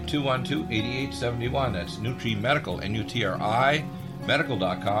 888-212-8871. That's NutriMedical, NUTRI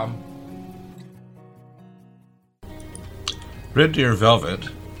medical.com. Red Deer Velvet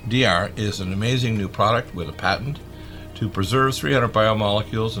DR is an amazing new product with a patent to preserve 300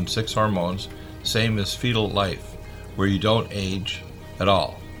 biomolecules and 6 hormones, same as fetal life, where you don't age at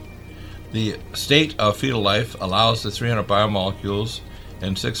all. The state of fetal life allows the 300 biomolecules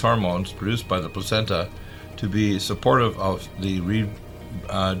and 6 hormones produced by the placenta to be supportive of the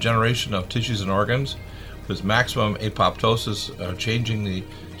regeneration of tissues and organs, with maximum apoptosis, changing the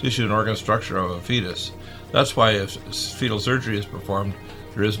tissue and organ structure of a fetus. That's why if fetal surgery is performed,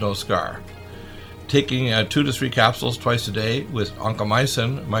 there is no scar. Taking 2 to 3 capsules twice a day with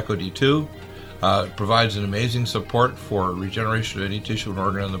oncomycin, myco-D2, provides an amazing support for regeneration of any tissue and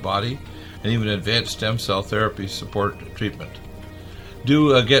organ in the body, and even advanced stem cell therapy support treatment.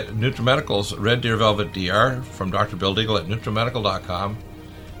 Do get NutriMedical's Red Deer Velvet DR from Dr. Bill Deagle at NutriMedical.com,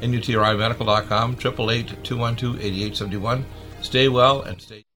 NUTRIMedical.com, 888-212-8871. Stay well and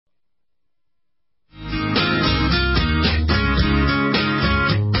stay...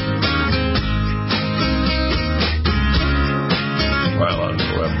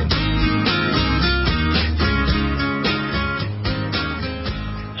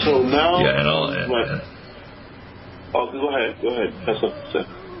 So now... Yeah, and all... go ahead. That's what I said.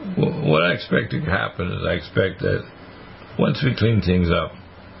 What I expect to happen is I expect that once we clean things up,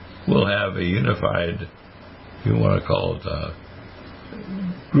 we'll have a unified, if you want to call it,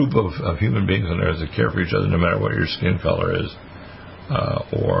 group of human beings on Earth that care for each other no matter what your skin color is,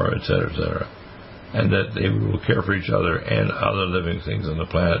 or et cetera, and that they will care for each other and other living things on the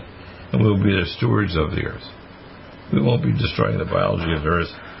planet, and we'll be the stewards of the Earth. We won't be destroying the biology of the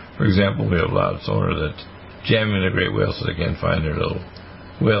Earth. For example, we have loud sonar that's jamming the great whales so they can't find their little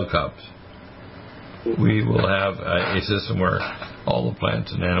whale cubs. We will have a system where all the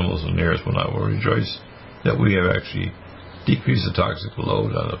plants and animals on the Earth will rejoice that we have actually decreased the toxic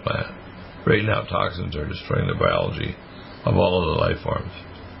load on the planet. Right now, toxins are destroying the biology of all of the life forms.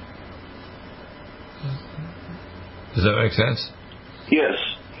 Does that make sense? Yes.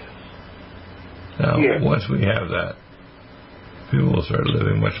 Now, once we have that, people will start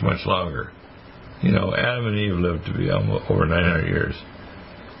living much, much longer. You know, Adam and Eve lived to be over 900 years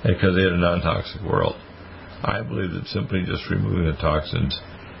because they had a non-toxic world. I believe that simply just removing the toxins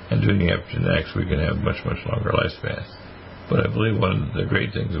and doing epigenetics, we can have much, much longer lifespan. But I believe one of the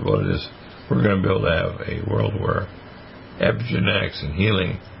great things about it is we're going to be able to have a world where epigenetics and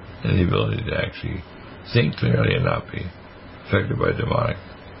healing and the ability to actually think clearly and not be affected by demonic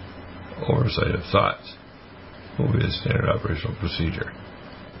oversight of thoughts will be the standard operational procedure.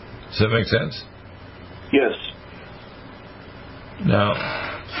 Does that make sense? Yes. Now,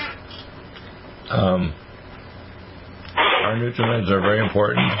 our NutriMeds are very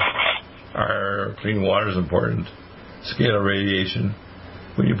important. Our clean water is important. Scalar radiation.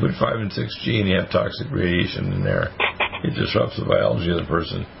 When you put 5 and 6G and you have toxic radiation in there, it disrupts the biology of the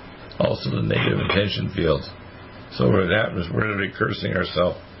person. Also the negative intention fields. So what happens is we're literally cursing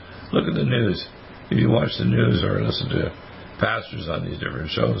ourselves. Look at the news. If you watch the news or listen to pastors on these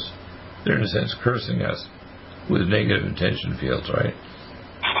different shows, they're in a sense cursing us with negative intention fields, right?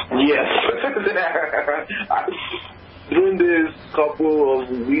 Yes. During this couple of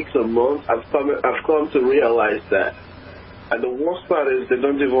weeks or months, I've come to realize that. And the worst part is they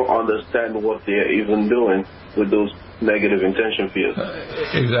don't even understand what they're even doing with those negative intention fields.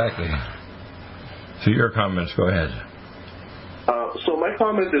 Exactly. So your comments, go ahead. So my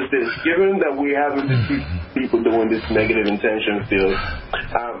comment is this: given that we haven't seen people doing this negative intention field,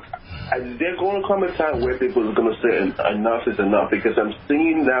 there's going to come a time where people are going to say enough is enough, because I'm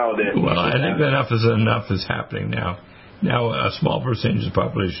seeing now that... Well, I think enough is happening now. Now a small percentage of the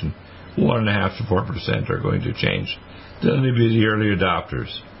population, 1.5% to 4%, are going to change. Then there'll be the early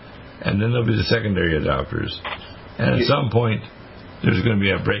adopters, and then there'll be the secondary adopters. And at some point, there's going to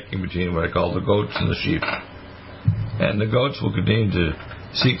be a breaking between what I call the goats and the sheep. And the goats will continue to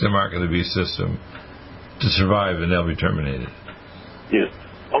seek the mark of the beast system to survive, and they'll be terminated. Yes.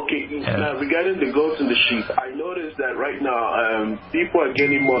 Okay, now regarding the goats and the sheep, I noticed that right now people are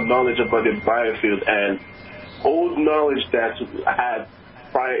getting more knowledge about the biofield, and old knowledge that I had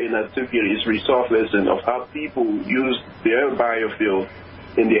prior in Latvia is resurfacing of how people use their biofield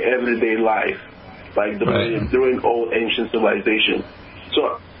in their everyday life, like during old ancient civilization.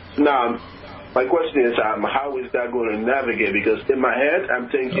 So now My question is, how is that going to navigate? Because in my head, I'm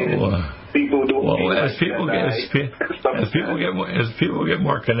thinking people don't. Well, as people get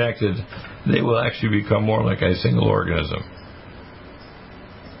more connected, they will actually become more like a single organism.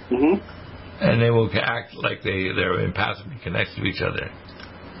 Mm-hmm. And they will act like they're impassively connected to each other.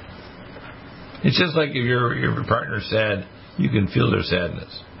 It's just like if your partner's sad, you can feel their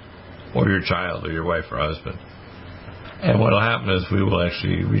sadness, or your child, or your wife or husband. And what will happen is we will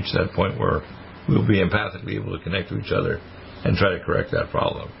actually reach that point where we'll be empathically able to connect to each other and try to correct that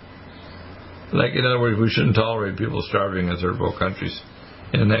problem. Like, in other words, we shouldn't tolerate people starving in third world countries.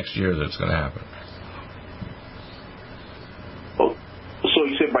 In the next year, that's going to happen. Oh, so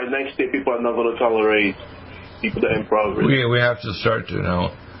you said by next year, people are not going to tolerate people that improve. We have to start to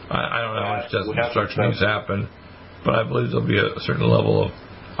now. I don't know how much destruction needs to happen, but I believe there'll be a certain level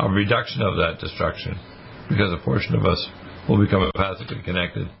of reduction of that destruction, because a portion of us will become empathically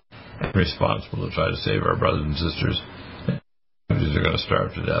connected and responsible to try to save our brothers and sisters. Countries are going to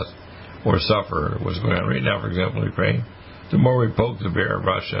starve to death or suffer what's going on right now. For example, Ukraine. The more we poke the bear of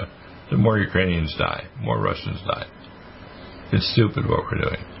Russia, the more Ukrainians die, more Russians die. It's stupid what we're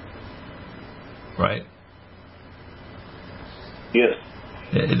doing, right? Yes.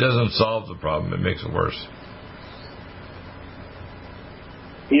 It doesn't solve the problem; it makes it worse.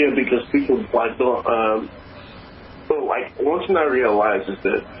 Yeah, because people don't. So, one thing I realize is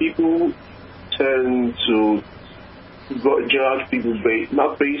that people tend to judge people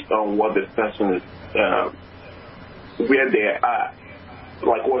not based on what the person is, where they're at,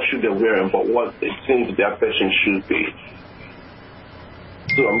 like what should they're wearing, but what they think their person should be.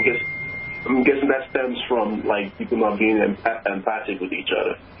 So I'm guessing that stems from people not being empathic with each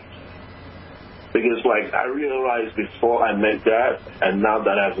other. Because I realized before I met God, and now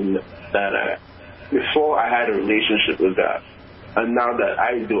that before I had a relationship with God, and now that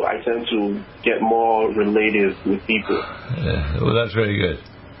I do, I tend to get more related with people. Yeah, well, that's very good.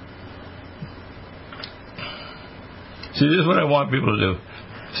 See, this is what I want people to do.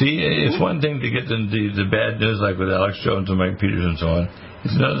 See, it's one thing to get the bad news, like with Alex Jones and Mike Peters and so on.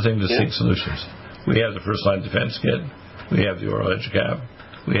 It's another thing to seek solutions. We have the first line defense kit. We have the oral educap.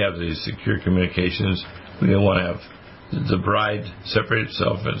 We have the secure communications. We don't want to have the bride separate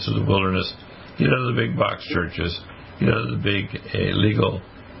itself into the wilderness. Get out of the big box churches. Get out of the big legal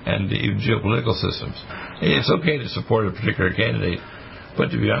and even geopolitical systems. It's okay to support a particular candidate, but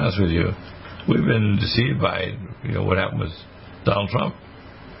to be honest with you, we've been deceived by what happened with Donald Trump.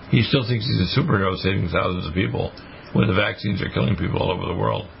 He still thinks he's a superhero saving thousands of people when the vaccines are killing people all over the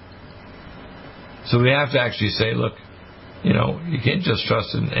world. So we have to actually say, look, you can't just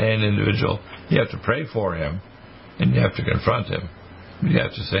trust an individual. You have to pray for him, and you have to confront him. You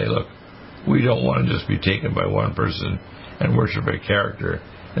have to say, look, we don't want to just be taken by one person and worship a character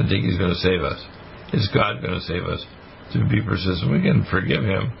and think he's going to save us. Is God going to save us? To be persistent, we can forgive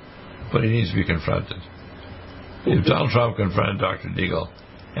him, but he needs to be confronted. If Donald Trump confronted Dr. DEAGLE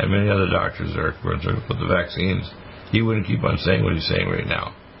and many other doctors that are concerned with the vaccines, he wouldn't keep on saying what he's saying right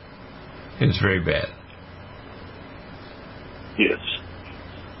now. It's very bad. Yes.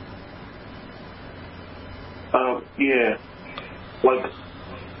 Yeah.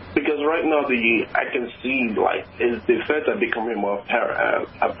 Because right now I can see is the effects are becoming more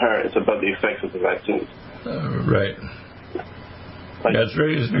apparent about the effects of the vaccines. Right.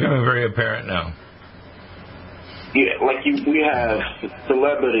 It's becoming very apparent now. Yeah, we have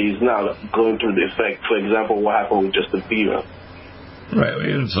celebrities now going through the effect. For example, what happened with Justin Bieber. Right,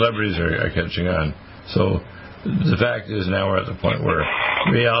 even celebrities are catching on. So the fact is now we're at the point where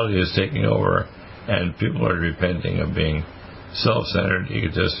reality is taking over and people are repenting of being self-centered,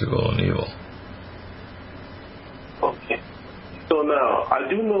 egotistical, and evil. Okay. So now, I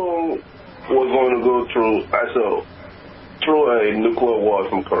do know we're going to go through a nuclear war,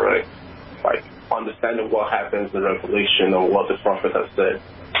 if I'm correct. Understanding what happens in Revelation and what the prophet has said.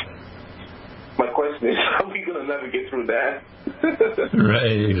 My question is, how are we going to navigate through that?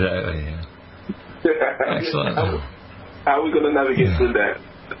 Right, exactly. Yeah. Excellent. How are we going to navigate through that?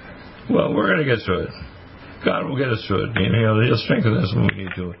 Well, we're going to get through it. God will get us through it. He'll strengthen us when we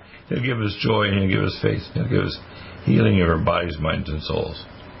need to. He'll give us joy and He'll give us faith. He'll give us healing of our bodies, minds, and souls.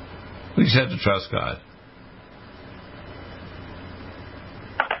 We just have to trust God.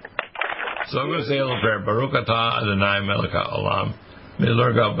 So I'm going to say a little prayer. Baruch atah Adonai melech haolam. May the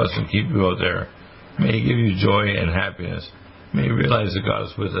Lord God bless and keep you out there. May He give you joy and happiness. May you realize that God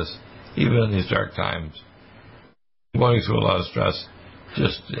is with us, even in these dark times. Going through a lot of stress,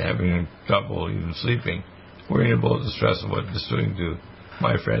 just having trouble even sleeping, worrying about the stress of what it's doing to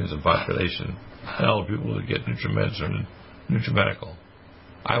my friends and population, and all the people that get NutriMeds from NutriMedical.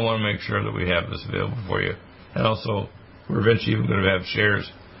 I want to make sure that we have this available for you. And also, we're eventually even going to have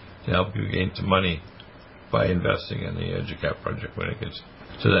shares to help you gain some money by investing in the EduCap project when it gets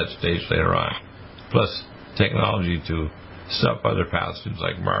to that stage later on. Plus, technology to stop other pathogens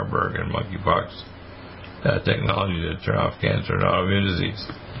like Marburg and monkeypox. Technology to turn off cancer and autoimmune disease.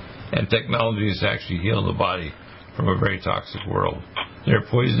 And technologies to actually heal the body from a very toxic world. They're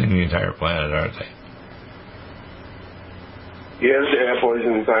poisoning the entire planet, aren't they? Yes, they're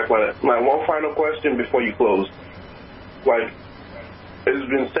poisoning the entire planet. My one final question before you close. Like, it's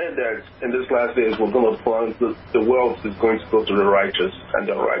been said that in this last days we're going to plunge, the wealth is going to go to the righteous, and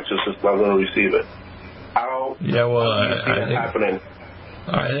the righteous is not going to receive it. How do you see that happening?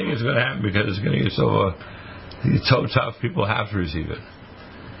 I think it's going to happen because it's going to get so tough, people have to receive it.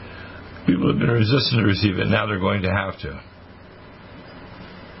 People have been resistant to receive it, now they're going to have to.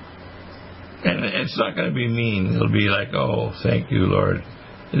 And it's not going to be mean. It'll be like, oh, thank you, Lord.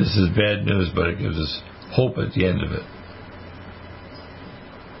 This is bad news, but it gives us hope at the end of it.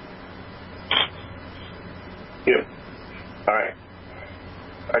 Yeah. All right.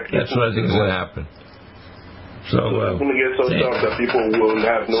 That's what I think is going to happen. So, it's going to get so tough that people will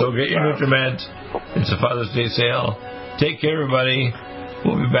have no... So get your NutriMeds. It's a Father's Day sale. Take care, everybody.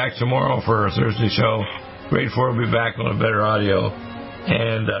 We'll be back tomorrow for our Thursday show. Grade 4 will be back on a better audio.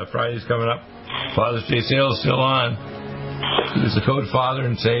 And Friday's coming up. Father's Day sale is still on. Use the code FATHER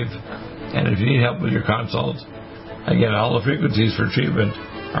and save. And if you need help with your consult, again, all the frequencies for treatment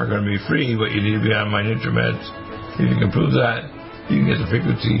are going to be free, but you need to be on my NutriMeds. If you can prove that, you can get the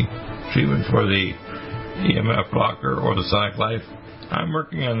frequency treatment for the EMF blocker or the Sonic Life. I'm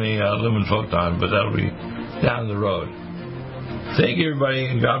working on the LUMEN PHOTON, but that'll be down the road. Thank you, everybody,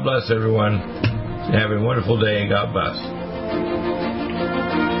 and God bless everyone. Have a wonderful day, and God bless.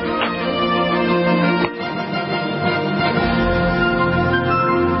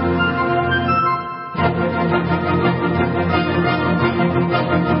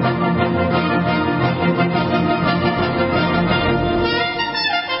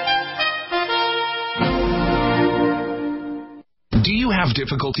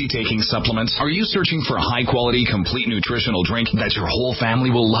 Difficulty taking supplements? Are you searching for a high-quality, complete nutritional drink that your whole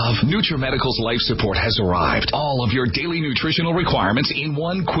family will love? NutriMedical's Life Support has arrived. All of your daily nutritional requirements in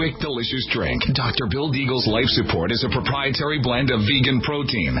one quick, delicious drink. Dr. Bill Deagle's Life Support is a proprietary blend of vegan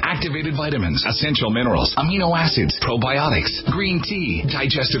protein, activated vitamins, essential minerals, amino acids, probiotics, green tea,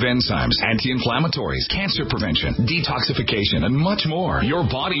 digestive enzymes, anti-inflammatories, cancer prevention, detoxification, and much more. Your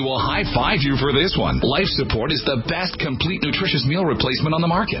body will high-five you for this one. Life Support is the best complete nutritious meal replacement on the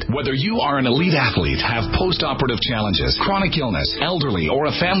market. Whether you are an elite athlete, have post-operative challenges, chronic illness, elderly,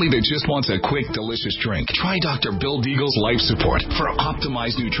 or a family that just wants a quick, delicious drink, try Dr. Bill Deagle's Life Support for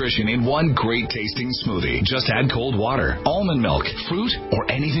optimized nutrition in one great-tasting smoothie. Just add cold water, almond milk, fruit,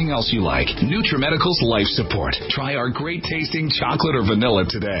 or anything else you like. NutriMedical's Life Support. Try our great-tasting chocolate or vanilla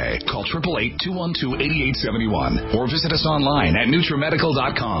today. Call 888-212-8871 or visit us online at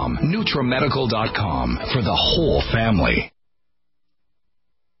NutriMedical.com. NutriMedical.com for the whole family.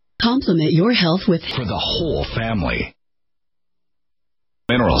 Complement your health with for the whole family.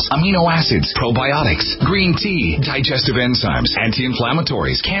 Minerals, amino acids, probiotics, green tea, digestive enzymes,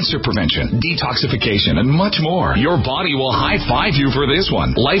 anti-inflammatories, cancer prevention, detoxification, and much more. Your body will high-five you for this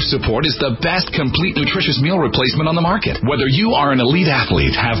one. Life Support is the best complete nutritious meal replacement on the market. Whether you are an elite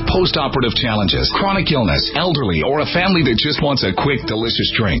athlete, have post-operative challenges, chronic illness, elderly, or a family that just wants a quick,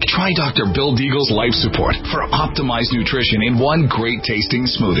 delicious drink, try Dr. Bill Deagle's Life Support for optimized nutrition in one great-tasting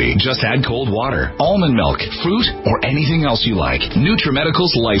smoothie. Just add cold water, almond milk, fruit, or anything else you like. NutriMedical's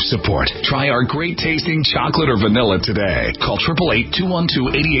Life Support. Try our great-tasting chocolate or vanilla today. Call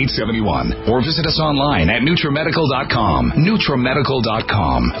 888-212-8871 or visit us online at NutriMedical.com.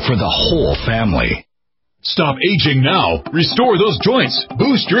 NutriMedical.com for the whole family. Stop aging now. Restore those joints.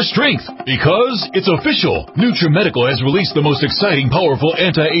 Boost your strength. Because it's official. NutriMedical has released the most exciting, powerful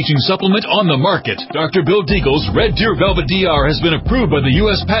anti-aging supplement on the market. Dr. Bill Deagle's Red Deer Velvet DR has been approved by the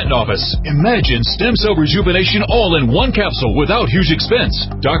U.S. Patent Office. Imagine stem cell rejuvenation all in one capsule without huge expense.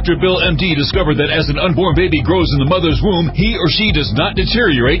 Dr. Bill MD discovered that as an unborn baby grows in the mother's womb, he or she does not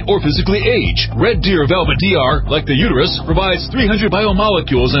deteriorate or physically age. Red Deer Velvet DR, like the uterus, provides 300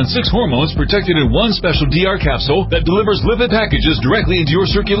 biomolecules and 6 hormones protected in one special DR capsule that delivers lipid packages directly into your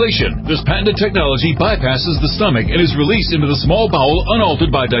circulation. This patented technology bypasses the stomach and is released into the small bowel unaltered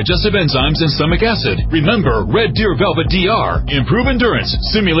by digestive enzymes and stomach acid. Remember Red Deer Velvet DR. Improve endurance,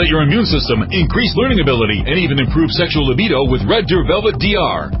 stimulate your immune system, increase learning ability, and even improve sexual libido with Red Deer Velvet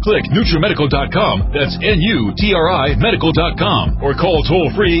DR. Click NutriMedical.com. That's NUTRIMEDICAL.com. Or call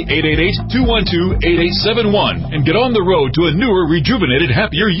toll-free 888-212-8871 and get on the road to a newer, rejuvenated,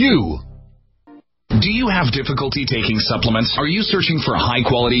 happier you. Do you have difficulty taking supplements? Are you searching for a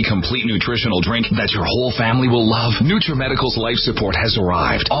high-quality, complete nutritional drink that your whole family will love? NutriMedical's Life Support has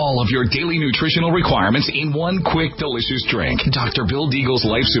arrived. All of your daily nutritional requirements in one quick, delicious drink. Dr. Bill Deagle's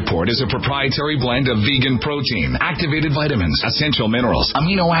Life Support is a proprietary blend of vegan protein, activated vitamins, essential minerals,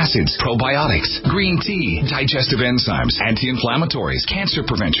 amino acids, probiotics, green tea, digestive enzymes, anti-inflammatories, cancer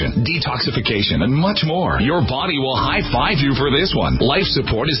prevention, detoxification, and much more. Your body will high-five you for this one. Life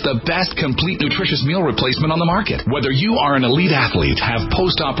Support is the best complete nutritious meal replacement on the market. Whether you are an elite athlete, have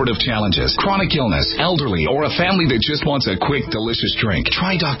post-operative challenges, chronic illness, elderly, or a family that just wants a quick, delicious drink,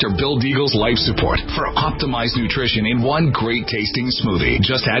 try Dr. Bill Deagle's Life Support for optimized nutrition in one great tasting smoothie.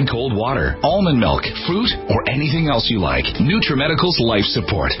 Just add cold water, almond milk, fruit, or anything else you like. NutriMedical's Life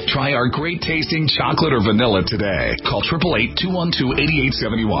Support. Try our great tasting chocolate or vanilla today. Call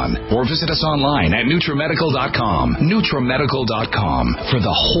 888-212-8871 or visit us online at NutriMedical.com. NutriMedical.com for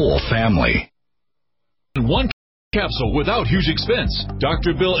the whole family. One capsule without huge expense.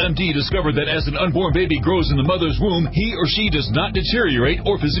 Dr. Bill MD discovered that as an unborn baby grows in the mother's womb, he or she does not deteriorate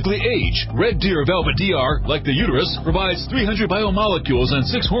or physically age. Red Deer Velvet DR, like the uterus, provides 300 biomolecules and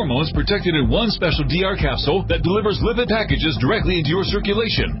 6 hormones protected in one special DR capsule that delivers lipid packages directly into your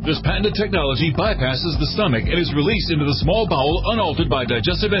circulation. This patented technology bypasses the stomach and is released into the small bowel unaltered by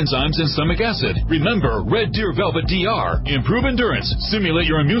digestive enzymes and stomach acid. Remember Red Deer Velvet DR. Improve endurance, stimulate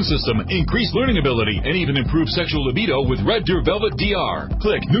your immune system, increase learning ability, and even improve sexual libido with Red Deer Velvet DR.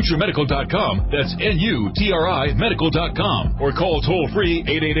 Click NutriMedical.com. That's NUTRIMEDICAL.com. Or call toll-free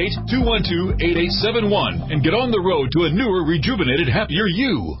 888-212-8871 and get on the road to a newer, rejuvenated, happier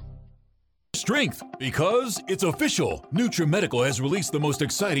you. Strength, because it's official. NutriMedical has released the most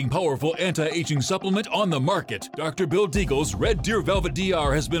exciting, powerful anti-aging supplement on the market. Dr. Bill Deagle's Red Deer Velvet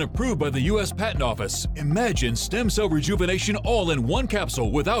DR has been approved by the U.S. Patent Office. Imagine stem cell rejuvenation all in one capsule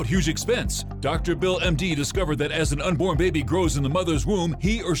without huge expense. Dr. Bill MD discovered that as an unborn baby grows in the mother's womb,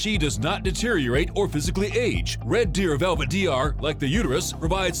 he or she does not deteriorate or physically age. Red Deer Velvet DR, like the uterus,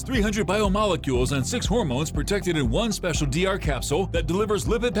 provides 300 biomolecules and 6 hormones protected in one special DR capsule that delivers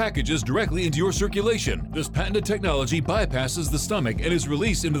lipid packages directly into your circulation. This patented technology bypasses the stomach and is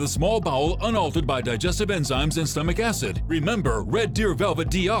released into the small bowel unaltered by digestive enzymes and stomach acid. Remember Red Deer Velvet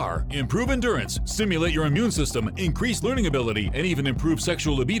DR. Improve endurance, stimulate your immune system, increase learning ability, and even improve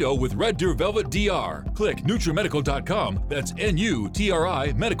sexual libido with Red Deer Velvet DR. Click NutriMedical.com. That's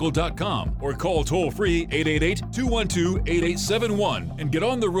NUTRIMEDICAL.com. Or call toll-free 888-212-8871 and get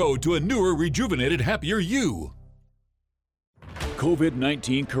on the road to a newer, rejuvenated, happier you.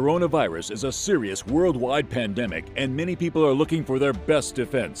 COVID-19 coronavirus is a serious worldwide pandemic, and many people are looking for their best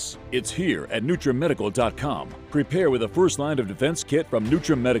defense. It's here at NutriMedical.com. Prepare with a first line of defense kit from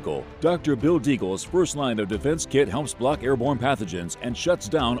NutriMedical. Dr. Bill Deagle's first line of defense kit helps block airborne pathogens and shuts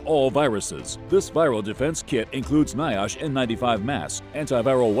down all viruses. This viral defense kit includes NIOSH N95 mask,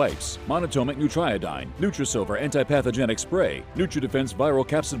 antiviral wipes, monatomic nutriodine, Nutrisilver antipathogenic spray, NutriDefense viral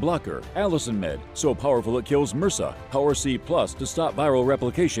capsid blocker, Allison Med, so powerful it kills MRSA, Power C Plus to stop viral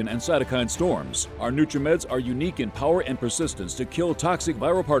replication and cytokine storms. Our NutriMeds are unique in power and persistence to kill toxic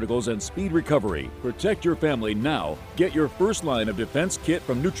viral particles and speed recovery. Protect your family now. Get your first line of defense kit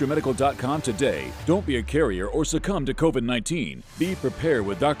from NutriMedical.com today. Don't be a carrier or succumb to COVID-19. Be prepared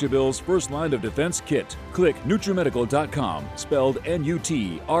with Dr. Bill's first line of defense kit. Click NutriMedical.com, spelled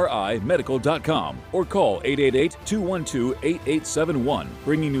NUTRIMEDICAL.com, or call 888-212-8871,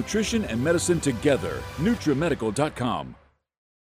 bringing nutrition and medicine together. NutriMedical.com.